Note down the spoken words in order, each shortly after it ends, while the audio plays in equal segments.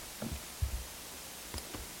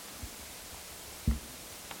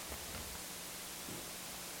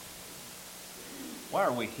Why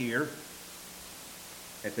are we here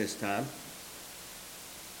at this time?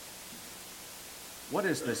 What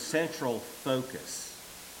is the central focus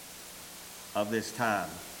of this time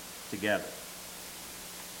together?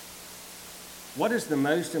 What is the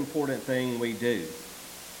most important thing we do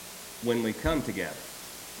when we come together?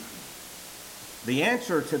 The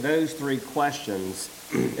answer to those three questions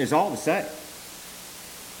is all the same.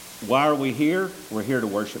 Why are we here? We're here to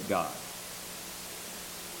worship God.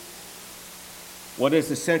 What is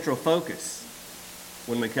the central focus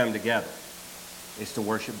when we come together? It's to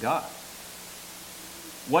worship God.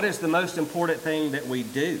 What is the most important thing that we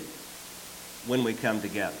do when we come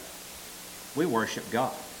together? We worship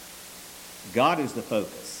God. God is the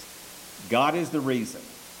focus. God is the reason.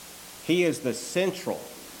 He is the central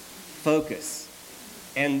focus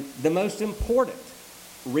and the most important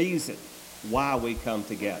reason why we come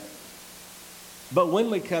together. But when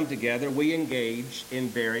we come together, we engage in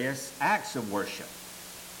various acts of worship.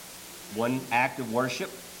 One act of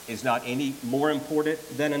worship is not any more important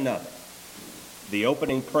than another. The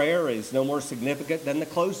opening prayer is no more significant than the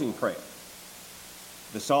closing prayer.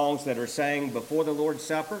 The songs that are sang before the Lord's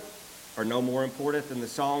Supper are no more important than the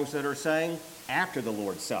songs that are sang after the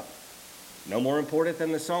Lord's Supper. No more important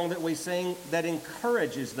than the song that we sing that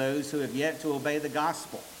encourages those who have yet to obey the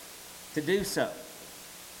gospel to do so.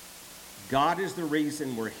 God is the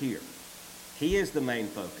reason we're here. He is the main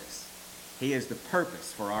focus. He is the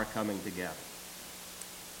purpose for our coming together.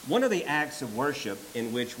 One of the acts of worship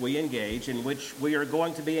in which we engage, in which we are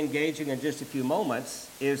going to be engaging in just a few moments,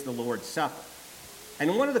 is the Lord's Supper.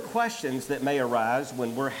 And one of the questions that may arise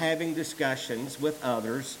when we're having discussions with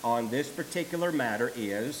others on this particular matter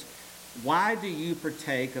is, why do you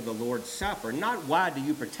partake of the Lord's Supper? Not why do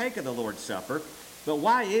you partake of the Lord's Supper, but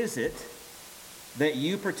why is it that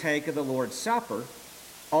you partake of the Lord's Supper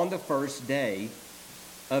on the first day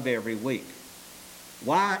of every week?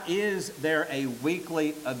 Why is there a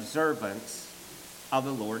weekly observance of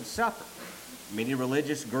the Lord's Supper? Many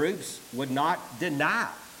religious groups would not deny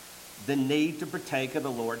the need to partake of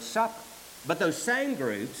the Lord's Supper. But those same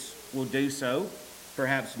groups will do so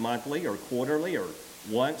perhaps monthly or quarterly or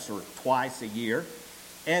once or twice a year.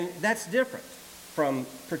 And that's different from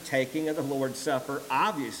partaking of the Lord's Supper,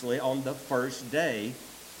 obviously, on the first day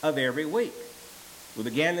of every week. We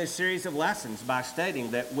began this series of lessons by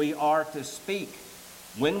stating that we are to speak.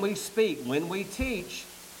 When we speak, when we teach,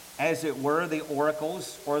 as it were, the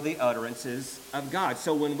oracles or the utterances of God.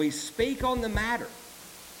 So when we speak on the matter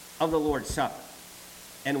of the Lord's Supper,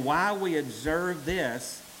 and why we observe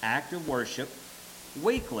this act of worship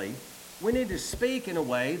weekly, we need to speak in a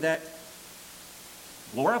way that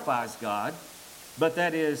glorifies God, but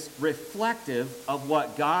that is reflective of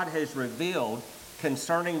what God has revealed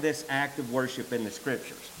concerning this act of worship in the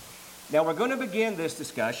Scriptures. Now, we're going to begin this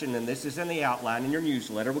discussion, and this is in the outline in your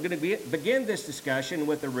newsletter. We're going to begin this discussion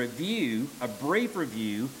with a brief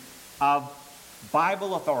review of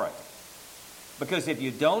Bible authority. Because if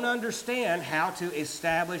you don't understand how to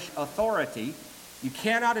establish authority, you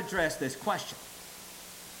cannot address this question.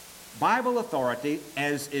 Bible authority,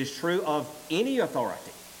 as is true of any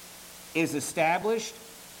authority, is established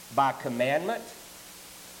by commandment,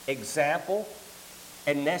 example,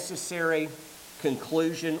 and necessary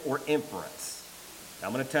conclusion or inference. Now,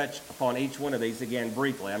 I'm going to touch upon each one of these again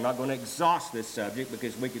briefly. I'm not going to exhaust this subject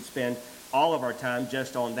because we could spend all of our time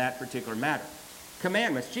just on that particular matter.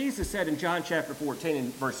 Commandments. Jesus said in John chapter 14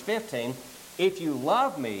 and verse 15, if you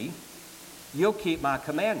love me, you'll keep my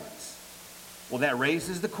commandments. Well, that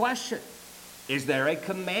raises the question, is there a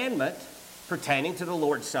commandment pertaining to the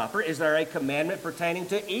Lord's Supper? Is there a commandment pertaining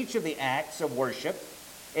to each of the acts of worship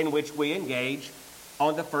in which we engage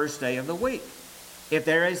on the first day of the week? If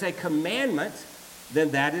there is a commandment,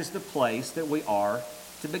 then that is the place that we are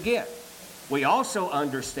to begin. We also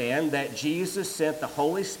understand that Jesus sent the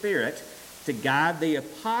Holy Spirit to guide the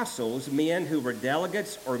apostles, men who were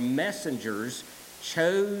delegates or messengers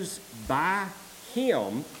chose by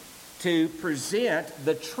him to present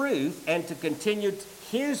the truth and to continue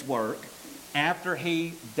his work after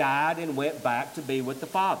he died and went back to be with the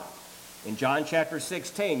Father. In John chapter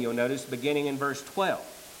 16, you'll notice beginning in verse 12,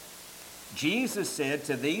 Jesus said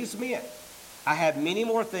to these men, I have many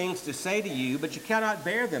more things to say to you, but you cannot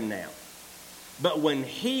bear them now. But when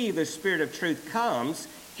he, the Spirit of truth, comes,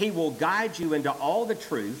 he will guide you into all the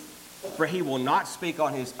truth, for he will not speak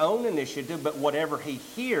on his own initiative, but whatever he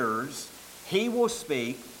hears, he will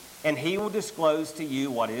speak, and he will disclose to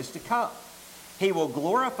you what is to come. He will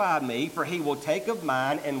glorify me, for he will take of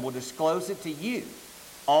mine and will disclose it to you.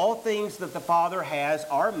 All things that the Father has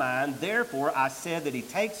are mine. Therefore, I said that he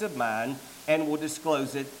takes of mine and will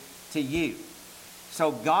disclose it to you.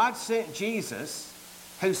 So God sent Jesus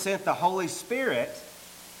who sent the Holy Spirit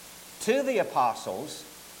to the apostles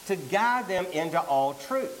to guide them into all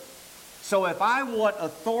truth. So if I want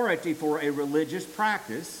authority for a religious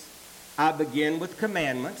practice, I begin with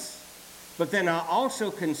commandments, but then I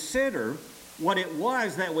also consider what it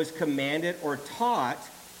was that was commanded or taught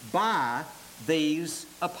by these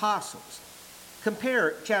apostles.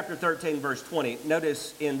 Compare chapter 13, verse 20.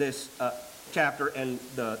 Notice in this chapter in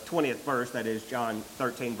the 20th verse, that is John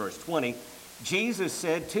 13, verse 20, Jesus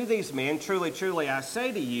said to these men, "Truly, truly, I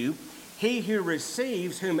say to you, he who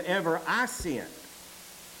receives whomever I send,"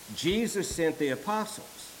 Jesus sent the apostles,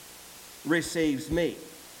 "receives me.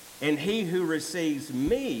 And he who receives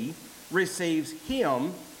me receives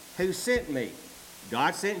him who sent me."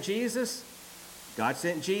 God sent Jesus. God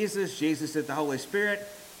sent Jesus. Jesus sent the Holy Spirit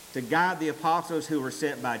to guide the apostles who were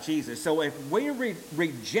sent by Jesus. So if we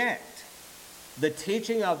reject the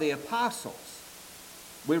teaching of the apostles,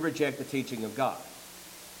 we reject the teaching of God.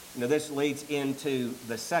 Now, this leads into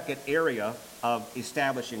the second area of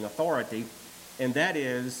establishing authority, and that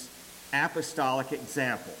is apostolic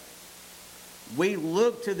example. We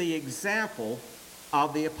look to the example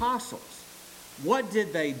of the apostles. What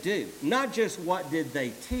did they do? Not just what did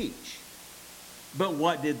they teach, but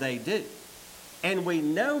what did they do? And we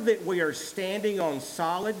know that we are standing on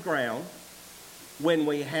solid ground when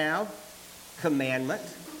we have commandment,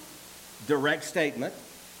 direct statement.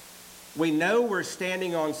 We know we're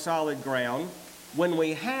standing on solid ground when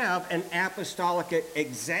we have an apostolic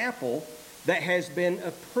example that has been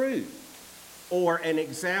approved, or an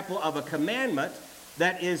example of a commandment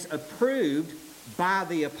that is approved by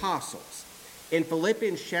the apostles. In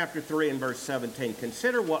Philippians chapter 3 and verse 17,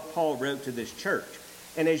 consider what Paul wrote to this church.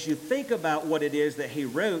 And as you think about what it is that he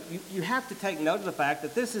wrote, you have to take note of the fact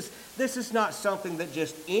that this is not something that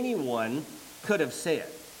just anyone could have said,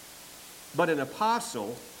 but an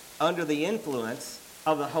apostle under the influence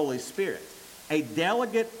of the Holy Spirit. A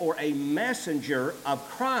delegate or a messenger of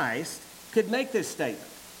Christ could make this statement.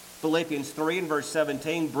 Philippians 3 and verse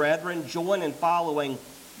 17, "Brethren, join in following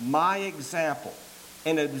my example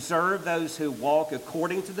and observe those who walk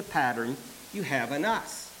according to the pattern you have in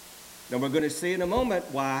us." Now we're going to see in a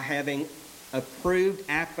moment why having approved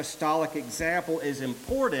apostolic example is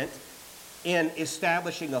important in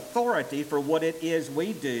establishing authority for what it is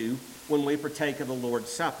we do when we partake of the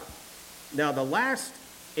Lord's Supper. Now the last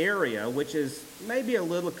area, which is maybe a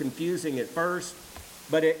little confusing at first,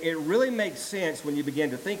 but it really makes sense when you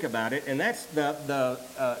begin to think about it, and that's the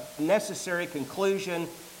necessary conclusion,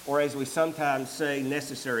 or as we sometimes say,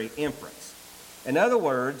 necessary inference. In other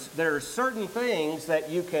words, there are certain things that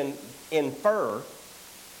you can infer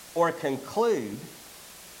or conclude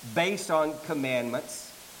based on commandments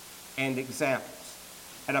and examples.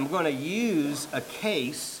 And I'm going to use a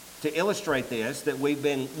case to illustrate this that we've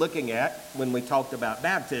been looking at when we talked about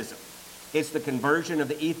baptism. It's the conversion of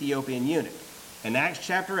the Ethiopian eunuch. In Acts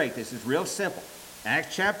chapter 8, this is real simple.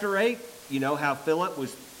 Acts chapter 8, you know how Philip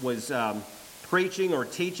was preaching or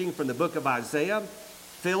teaching from the book of Isaiah.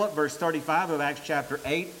 Philip, verse 35 of Acts chapter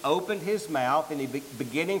 8, opened his mouth, and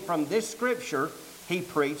beginning from this scripture, he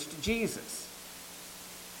preached Jesus.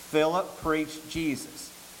 Philip preached Jesus.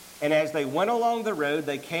 And as they went along the road,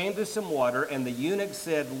 they came to some water, and the eunuch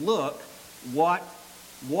said, "Look, what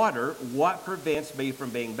prevents me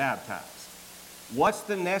from being baptized?" What's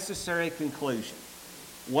the necessary conclusion?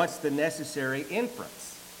 What's the necessary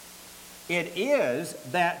inference? It is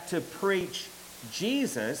that to preach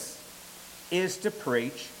Jesus is to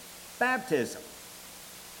preach baptism.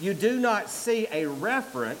 You do not see a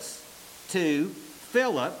reference to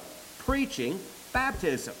Philip preaching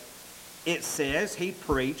baptism. It says he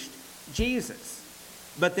preached Jesus.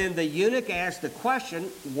 But then the eunuch asked the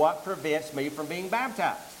question, "What prevents me from being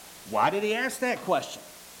baptized?" Why did he ask that question?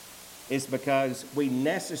 It's because we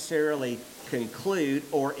necessarily conclude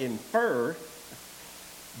or infer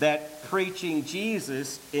that preaching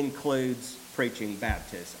Jesus includes preaching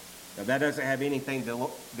baptism. Now, that doesn't have anything to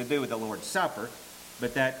do with the Lord's Supper,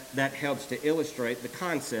 but that helps to illustrate the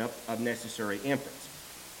concept of necessary inference.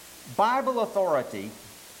 Bible authority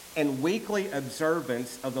and weekly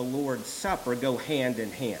observance of the Lord's Supper go hand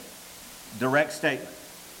in hand. Direct statement,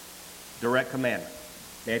 direct commandment.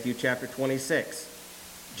 Matthew chapter 26.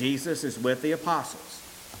 Jesus is with the apostles.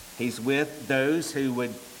 He's with those who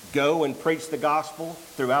would go and preach the gospel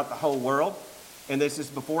throughout the whole world. And this is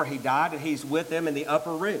before he died, and he's with them in the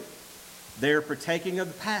upper room. They're partaking of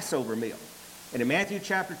the Passover meal. And in Matthew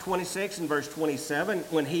chapter 26 and verse 27,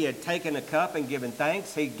 when he had taken a cup and given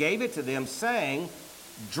thanks, he gave it to them, saying,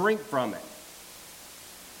 "Drink from it."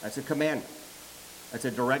 That's a commandment. That's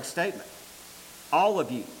a direct statement. "All of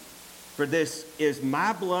you For this is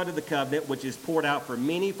my blood of the covenant, which is poured out for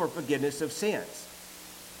many for forgiveness of sins.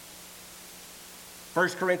 1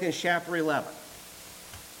 Corinthians chapter 11.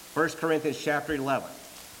 1 Corinthians chapter 11.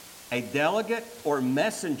 A delegate or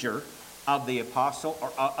messenger of the apostle,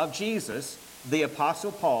 or of Jesus, the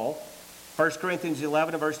apostle Paul, 1 Corinthians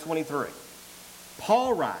 11 and verse 23.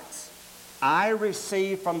 Paul writes, I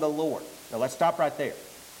received from the Lord. Now let's stop right there.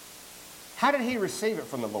 How did he receive it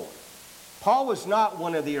from the Lord? Paul was not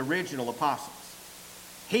one of the original apostles.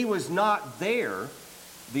 He was not there,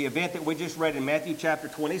 the event that we just read in Matthew chapter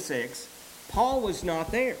 26. Paul was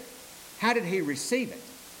not there. How did he receive it?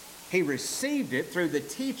 He received it through the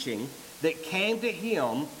teaching that came to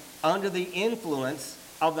him under the influence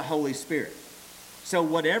of the Holy Spirit. So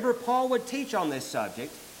whatever Paul would teach on this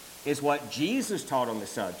subject is what Jesus taught on the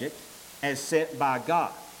subject as sent by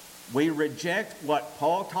God. We reject what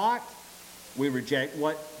Paul taught. We reject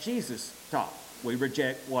what Jesus taught. We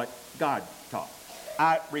reject what God taught.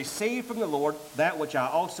 I received from the Lord that which I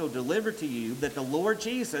also delivered to you, that the Lord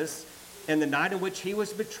Jesus, in the night in which he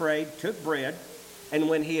was betrayed, took bread, and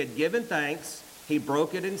when he had given thanks, he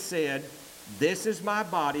broke it and said, this is my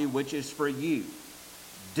body, which is for you.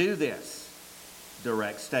 Do this.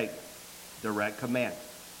 Direct statement, direct command.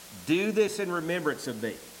 Do this in remembrance of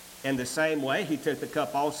me. In the same way, he took the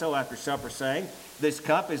cup also after supper, saying, this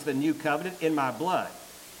cup is the new covenant in my blood.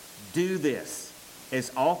 Do this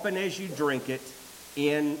as often as you drink it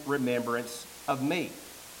in remembrance of me.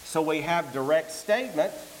 So we have direct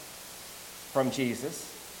statement from Jesus.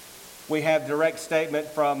 We have direct statement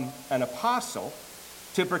from an apostle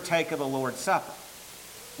to partake of the Lord's Supper.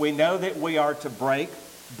 We know that we are to break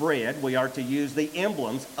bread. We are to use the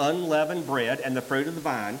emblems, unleavened bread and the fruit of the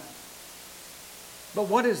vine. But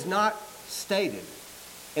what is not stated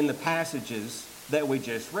in the passages that we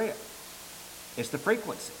just read? It's the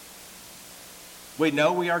frequency. We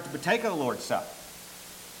know we are to partake of the Lord's Supper,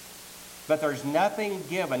 but there's nothing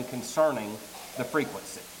given concerning the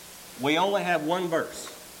frequency. We only have one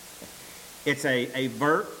verse. It's a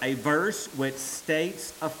verse which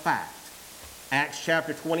states a fact. Acts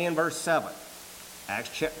chapter 20 and verse 7.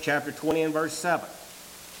 Acts chapter 20 and verse 7.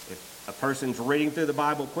 If a person's reading through the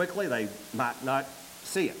Bible quickly, they might not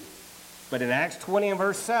see it. But in Acts 20 and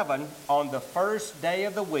verse 7, on the first day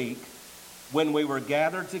of the week, when we were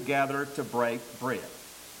gathered together to break bread.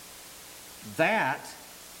 That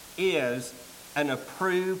is an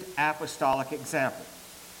approved apostolic example.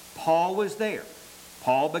 Paul was there.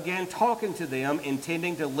 Paul began talking to them,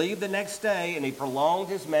 intending to leave the next day, and he prolonged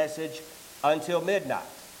his message until midnight.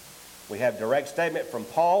 We have direct statement from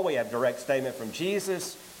Paul, we have direct statement from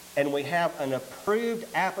Jesus, and we have an approved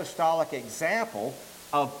apostolic example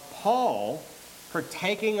of Paul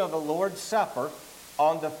partaking of the Lord's Supper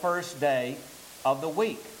on the first day of the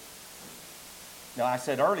week. Now, I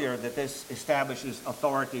said earlier that this establishes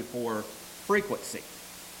authority for frequency.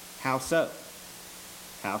 How so?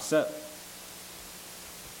 How so?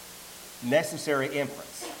 Necessary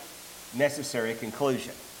inference, necessary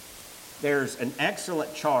conclusion. There's an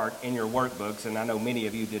excellent chart in your workbooks, and I know many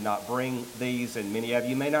of you did not bring these, and many of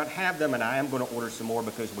you may not have them, and I am going to order some more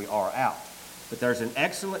because we are out. But there's an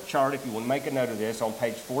excellent chart, if you want to make a note of this, on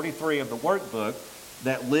page 43 of the workbook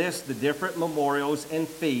that lists the different memorials and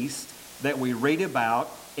feasts that we read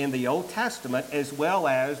about in the Old Testament as well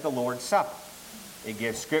as the Lord's Supper. It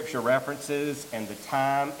gives scripture references and the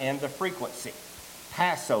time and the frequency.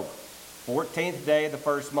 Passover, 14th day of the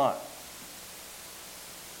first month.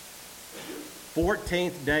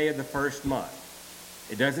 14th day of the first month.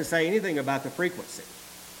 It doesn't say anything about the frequency.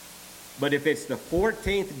 But if it's the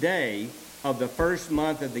 14th day of the first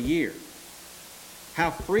month of the year, how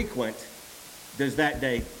frequent does that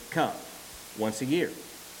day come? Once a year.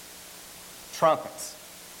 Trumpets,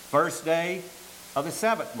 first day of the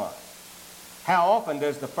seventh month. How often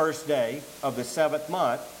does the first day of the seventh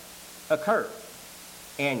month occur?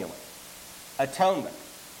 Annually. Atonement,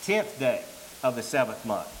 10th day of the seventh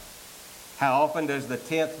month. How often does the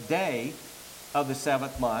 10th day of the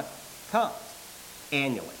seventh month come?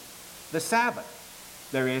 Annually. The Sabbath.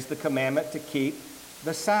 There is the commandment to keep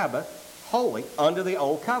the Sabbath holy under the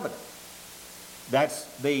Old Covenant. That's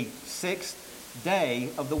the 6th day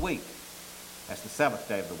of the week. That's the 7th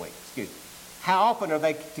day of the week, excuse me. How often are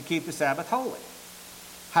they to keep the Sabbath holy?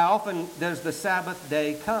 How often does the Sabbath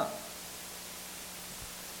day come?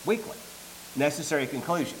 Weekly. Necessary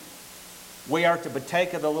conclusion. We are to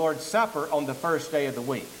partake of the Lord's Supper on the first day of the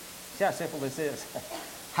week. See how simple this is?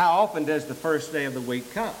 How often does the first day of the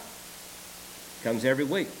week come? It comes every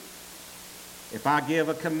week. If I give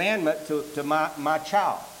a commandment to my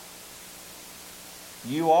child,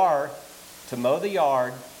 you are to mow the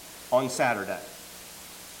yard on Saturday.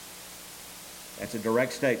 That's a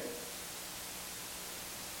direct statement.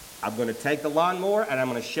 I'm going to take the lawnmower and I'm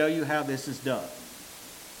going to show you how this is done.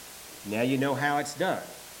 Now you know how it's done.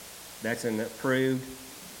 That's an approved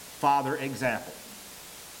father example.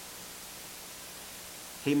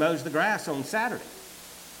 He mows the grass on Saturday.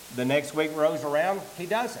 The next week rolls around, he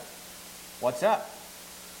doesn't. What's up?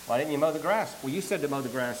 Why didn't you mow the grass? Well, you said to mow the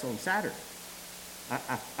grass on Saturday.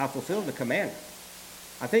 I fulfilled the commandment.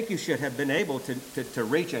 I think you should have been able to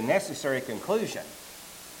reach a necessary conclusion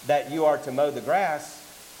that you are to mow the grass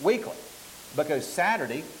weekly, because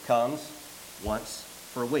Saturday comes once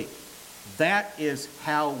per week. That is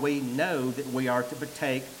how we know that we are to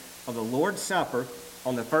partake of the Lord's Supper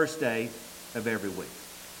on the first day of every week.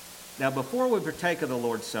 Now, before we partake of the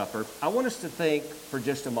Lord's Supper, I want us to think for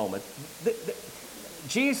just a moment.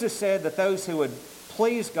 Jesus said that those who would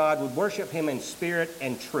please God would worship him in spirit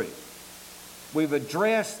and truth. We've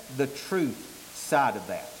addressed the truth side of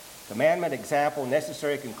that. Commandment, example,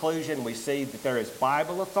 necessary conclusion. We see that there is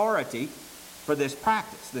Bible authority for this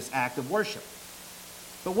practice, this act of worship.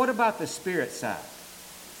 But what about the spirit side?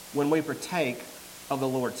 When we partake of the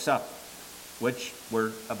Lord's Supper, which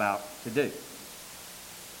we're about to do.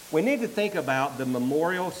 We need to think about the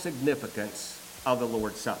memorial significance of the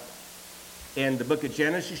Lord's Supper. In the book of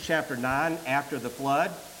Genesis chapter 9, after the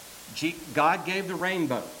flood, God gave the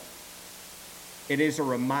rainbow. It is a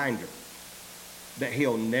reminder that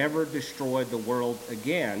he'll never destroy the world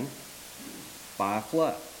again by a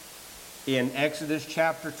flood. In Exodus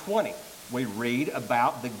chapter 20, we read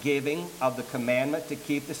about the giving of the commandment to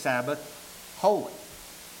keep the Sabbath holy.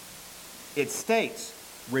 It states,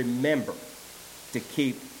 remember to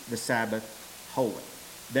keep the Sabbath holy.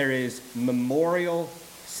 There is memorial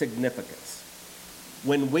significance.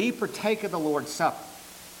 When we partake of the Lord's Supper,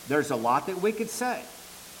 there's a lot that we could say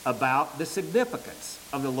about the significance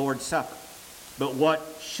of the Lord's Supper. But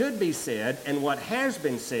what should be said and what has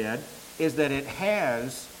been said is that it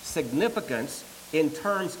has significance in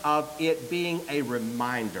terms of it being a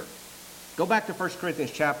reminder. Go back to 1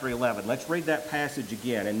 Corinthians chapter 11. Let's read that passage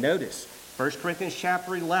again. And notice, 1 Corinthians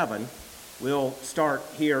chapter 11, we'll start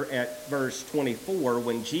here at verse 24.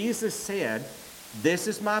 When Jesus said, "This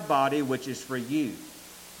is my body which is for you.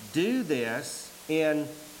 Do this in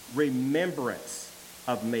remembrance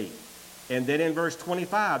of me." And then in verse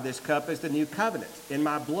 25, this cup is the new covenant in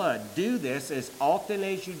my blood. Do this as often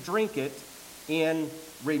as you drink it in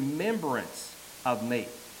remembrance of me.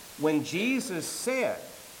 When Jesus said,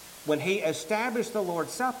 when he established the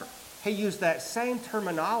Lord's Supper, he used that same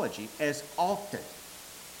terminology, as often.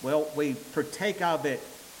 Well, we partake of it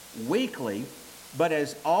weekly, but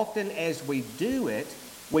as often as we do it,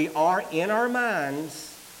 we are in our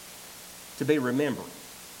minds to be remembering.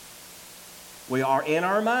 We are in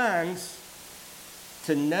our minds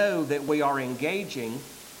to know that we are engaging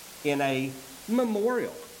in a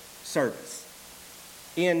memorial service.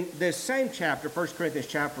 In this same chapter, 1 Corinthians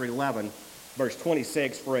chapter 11, verse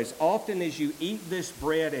 26, "For as often as you eat this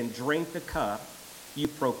bread and drink the cup, you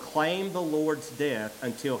proclaim the Lord's death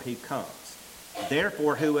until he comes.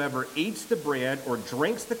 Therefore, whoever eats the bread or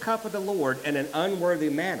drinks the cup of the Lord in an unworthy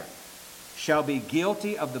manner shall be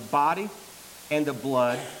guilty of the body and the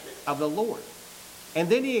blood of the Lord." And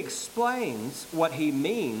then he explains what he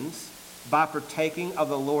means by partaking of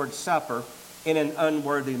the Lord's Supper in an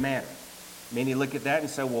unworthy manner. Many look at that and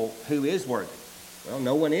say, well, who is worthy? Well,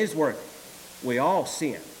 no one is worthy. We all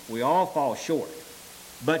sin. We all fall short.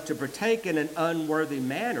 But to partake in an unworthy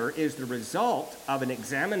manner is the result of an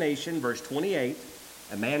examination, verse 28.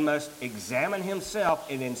 A man must examine himself,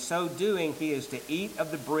 and in so doing he is to eat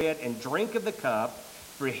of the bread and drink of the cup.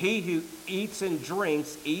 For he who eats and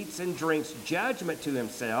drinks judgment to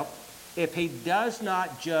himself if he does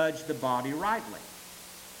not judge the body rightly.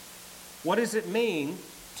 What does it mean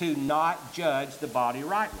to not judge the body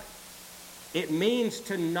rightly? It means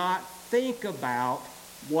to not think about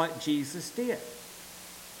what Jesus did.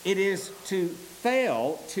 It is to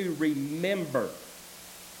fail to remember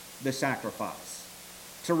the sacrifice,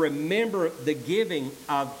 to remember the giving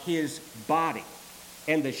of his body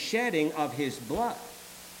and the shedding of his blood,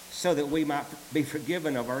 so that we might be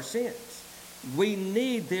forgiven of our sins. We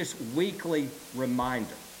need this weekly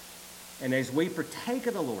reminder. And as we partake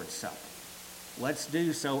of the Lord's Supper, let's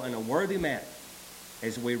do so in a worthy manner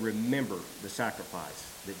as we remember the sacrifice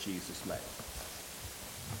that Jesus made.